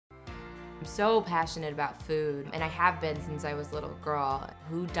I'm so passionate about food, and I have been since I was a little girl.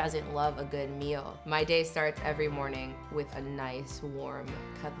 Who doesn't love a good meal? My day starts every morning with a nice warm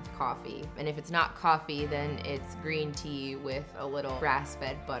cup of coffee. And if it's not coffee, then it's green tea with a little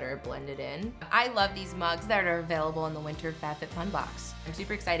grass-fed butter blended in. I love these mugs that are available in the winter FabFitFun box. I'm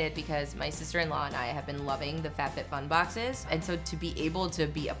super excited because my sister-in-law and I have been loving the FabFitFun boxes, and so to be able to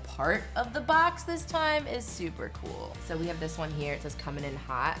be a part of the box this time is super cool. So we have this one here, it says coming in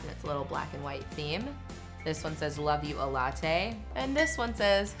hot, and it's a little black and white theme. This one says love you a latte, and this one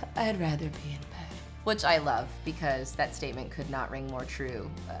says I'd rather be in bed, which I love because that statement could not ring more true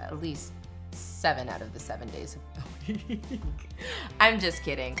at least 7 out of the 7 days of the week. I'm just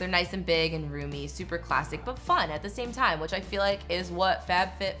kidding. They're nice and big and roomy, super classic, but fun at the same time, which I feel like is what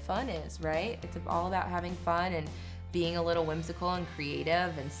FabFitFun is, right? It's all about having fun and being a little whimsical and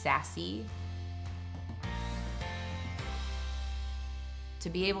creative and sassy. To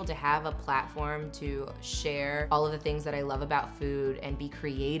be able to have a platform to share all of the things that I love about food and be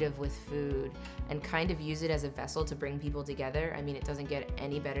creative with food and kind of use it as a vessel to bring people together, I mean, it doesn't get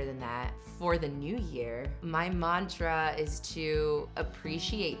any better than that. For the new year, my mantra is to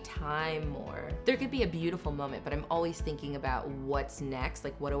appreciate time more. There could be a beautiful moment, but I'm always thinking about what's next,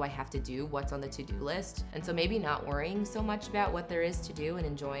 like what do I have to do, what's on the to-do list. And so maybe not worrying so much about what there is to do and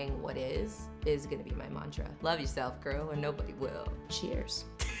enjoying what is gonna be my mantra. Love yourself, girl, or nobody will. Cheers.